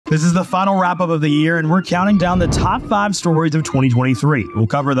This is the final wrap-up of the year, and we're counting down the top 5 stories of 2023. We'll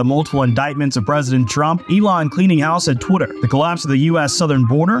cover the multiple indictments of President Trump, Elon cleaning house at Twitter, the collapse of the U.S. southern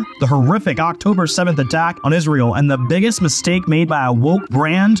border, the horrific October 7th attack on Israel, and the biggest mistake made by a woke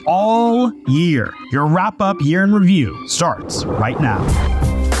brand all year. Your wrap-up year in review starts right now.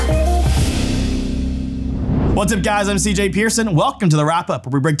 What's up, guys? I'm CJ Pearson. Welcome to the wrap-up,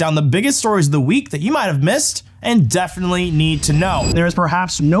 where we break down the biggest stories of the week that you might have missed and definitely need to know. There is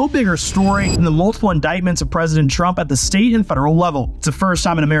perhaps no bigger story than the multiple indictments of President Trump at the state and federal level. It's the first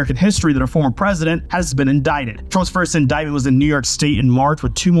time in American history that a former president has been indicted. Trump's first indictment was in New York State in March,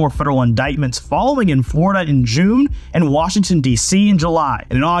 with 2 more federal indictments following in Florida in June and Washington, D.C. in July.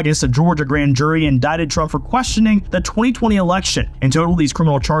 And in August, a Georgia grand jury indicted Trump for questioning the 2020 election. In total, these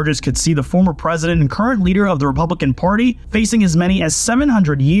criminal charges could see the former president and current leader of the Republican Party facing as many as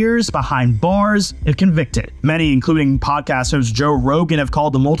 700 years behind bars if convicted. Many, including podcast host Joe Rogan, have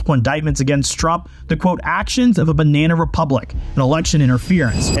called the multiple indictments against Trump the, quote, actions of a banana republic, an election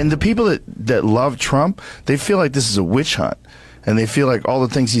interference. And the people that love Trump, they feel like this is a witch hunt. And they feel like all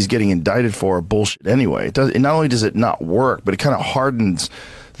the things he's getting indicted for are bullshit anyway. Not only does it not work, but it kind of hardens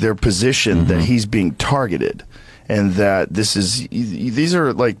their position that he's being targeted. And that these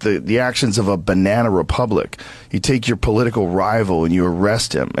are like the actions of a banana republic. You take your political rival and you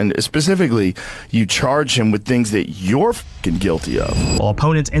arrest him. And specifically, you charge him with things that you're fucking guilty of. While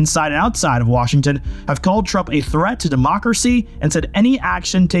opponents inside and outside of Washington have called Trump a threat to democracy and said any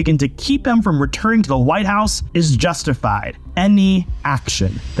action taken to keep him from returning to the White House is justified. Any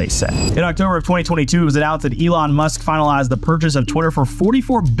action, they said. In October of 2022, it was announced that Elon Musk finalized the purchase of Twitter for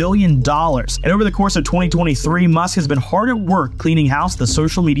 $44 billion. And over the course of 2023, Musk has been hard at work cleaning house the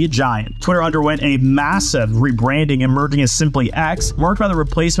social media giant. Twitter underwent a massive rebranding, emerging as simply X, marked by the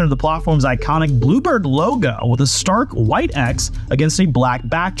replacement of the platform's iconic bluebird logo with a stark white X against a black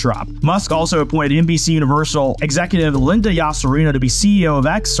backdrop. Musk also appointed NBC Universal executive Linda Yasarino to be CEO of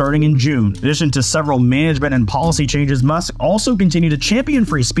X starting in June. In addition to several management and policy changes, Musk also continued to champion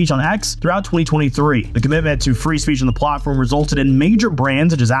free speech on X throughout 2023. The commitment to free speech on the platform resulted in major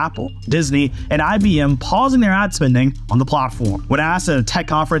brands such as Apple, Disney, and IBM pausing their ad spending on the platform. When asked at a tech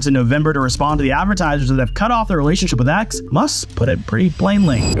conference in November to respond to the advertisers that have cut off their relationship with X, Musk put it pretty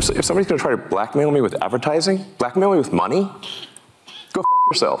plainly. If somebody's going to try to blackmail me with advertising, blackmail me with money, go f***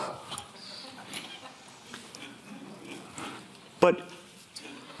 yourself. But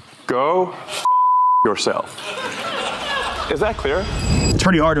go f*** yourself. Is that clear? It's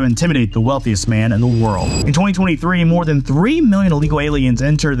pretty hard to intimidate the wealthiest man in the world. In 2023, more than 3 million illegal aliens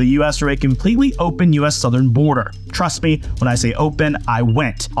entered the U.S. through a completely open U.S. southern border. Trust me, when I say open, I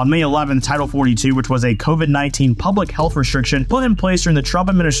went. On May 11th, Title 42, which was a COVID-19 public health restriction put in place during the Trump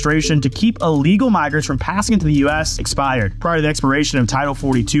administration to keep illegal migrants from passing into the U.S., expired. Prior to the expiration of Title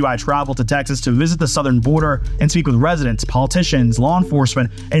 42, I traveled to Texas to visit the southern border and speak with residents, politicians, law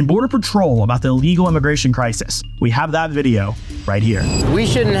enforcement, and Border Patrol about the illegal immigration crisis. We have that video right here. We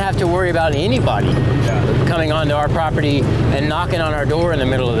shouldn't have to worry about anybody coming onto our property and knocking on our door in the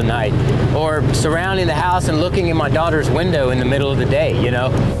middle of the night, or surrounding the house and looking in my daughter's window in the middle of the day, you know?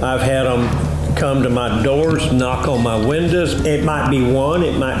 I've had them come to my doors, knock on my windows. It might be 1,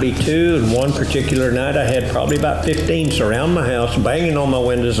 it might be 2, and one particular night I had probably about 15 surround my house, banging on my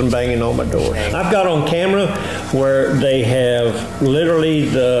windows and banging on my doors. I've got on camera where they have literally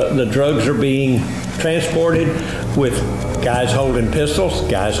the drugs are being transported with guys holding pistols,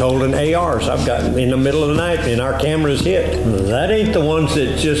 guys holding ARs. I've got in the middle of the night and our cameras hit. That ain't the ones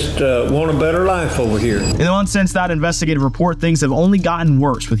that just want a better life over here. In the months since that investigative report, things have only gotten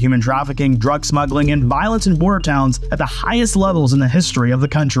worse, with human trafficking, drug smuggling, and violence in border towns at the highest levels in the history of the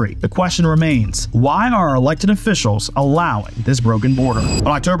country. The question remains, why are our elected officials allowing this broken border? On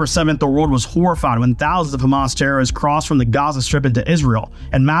October 7th, the world was horrified when thousands of Hamas terrorists crossed from the Gaza Strip into Israel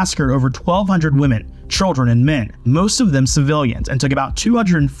and massacred over 1,200 women, children, and men, most of them civilians, and took about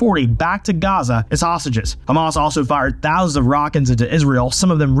 240 back to Gaza as hostages. Hamas also fired thousands of rockets into Israel,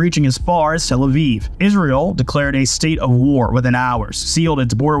 some of them reaching as far as Tel Aviv. Israel declared a state of war within hours, sealed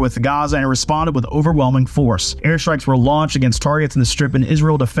its border with Gaza, and responded with overwhelming force. Airstrikes were launched against targets in the Strip, and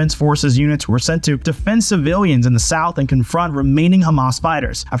Israel Defense Forces units were sent to defend civilians in the south and confront remaining Hamas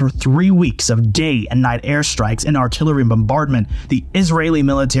fighters. After 3 weeks of day and night airstrikes and artillery bombardment, the Israeli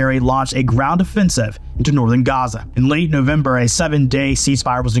military launched a ground offensive into northern Gaza. In late November, a 7-day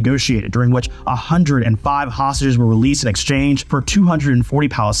ceasefire was negotiated, during which 105 hostages were released in exchange for 240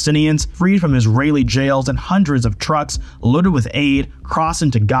 Palestinians freed from Israeli jails, and hundreds of trucks loaded with aid crossed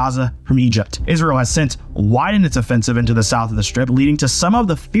into Gaza from Egypt. Israel has since widened its offensive into the south of the Strip, leading to some of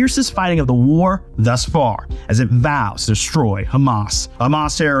the fiercest fighting of the war thus far, as it vows to destroy Hamas.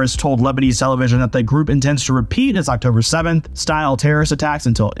 Hamas terrorists told Lebanese television that the group intends to repeat its October 7th style terrorist attacks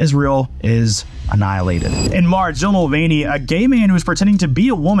until Israel is annihilated. In March, Jill Mulvaney, a gay man who was pretending to be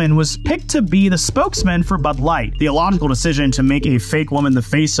a woman, was picked to be the spokesman for Bud Light. The illogical decision to make a fake woman the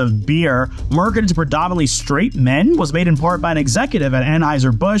face of beer marketed to predominantly straight men was made in part by an executive at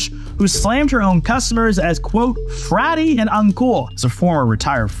Anheuser-Busch who slammed her own customers as, quote, fratty and uncool. As a former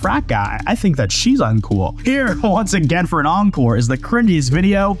retired frat guy, I think that she's uncool. Here, once again for an encore, is the cringiest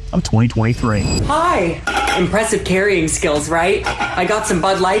video of 2023. Hi! Impressive carrying skills, right? I got some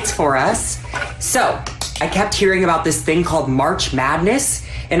Bud Lights for us. So, I kept hearing about this thing called March Madness,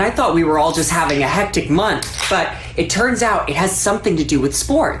 and I thought we were all just having a hectic month, but it turns out it has something to do with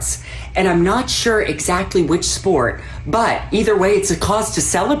sports. And I'm not sure exactly which sport, but either way, it's a cause to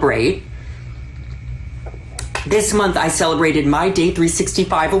celebrate. This month, I celebrated my day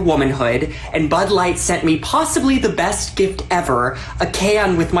 365 of womanhood, and Bud Light sent me possibly the best gift ever, a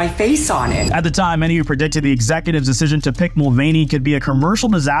can with my face on it. At the time, many who predicted the executive's decision to pick Mulvaney could be a commercial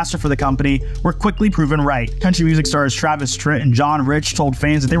disaster for the company were quickly proven right. Country music stars Travis Tritt and John Rich told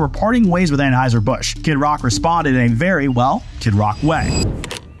fans that they were parting ways with Anheuser-Busch. Kid Rock responded in a very, well, Kid Rock way.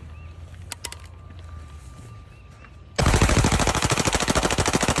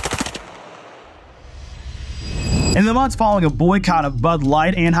 In the months following a boycott of Bud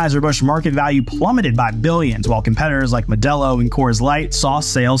Light, Anheuser-Busch market value plummeted by billions, while competitors like Modelo and Coors Light saw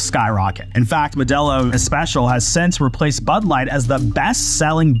sales skyrocket. In fact, Modelo Especial has since replaced Bud Light as the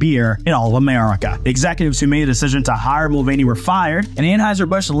best-selling beer in all of America. The executives who made the decision to hire Mulvaney were fired, and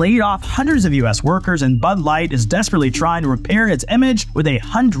Anheuser-Busch laid off hundreds of U.S. workers, and Bud Light is desperately trying to repair its image with a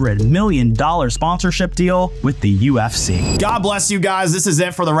 $100 million sponsorship deal with the UFC. God bless you guys. This is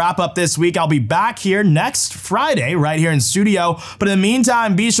it for the wrap-up this week. I'll be back here next Friday, right here in studio. But in the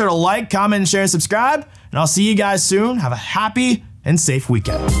meantime, be sure to like, comment, share, and subscribe. And I'll see you guys soon. Have a happy and safe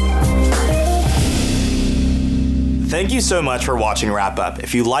weekend. Thank you so much for watching Wrap Up.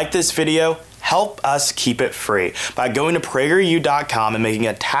 If you like this video, help us keep it free by going to PragerU.com and making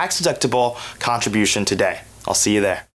a tax-deductible contribution today. I'll see you there.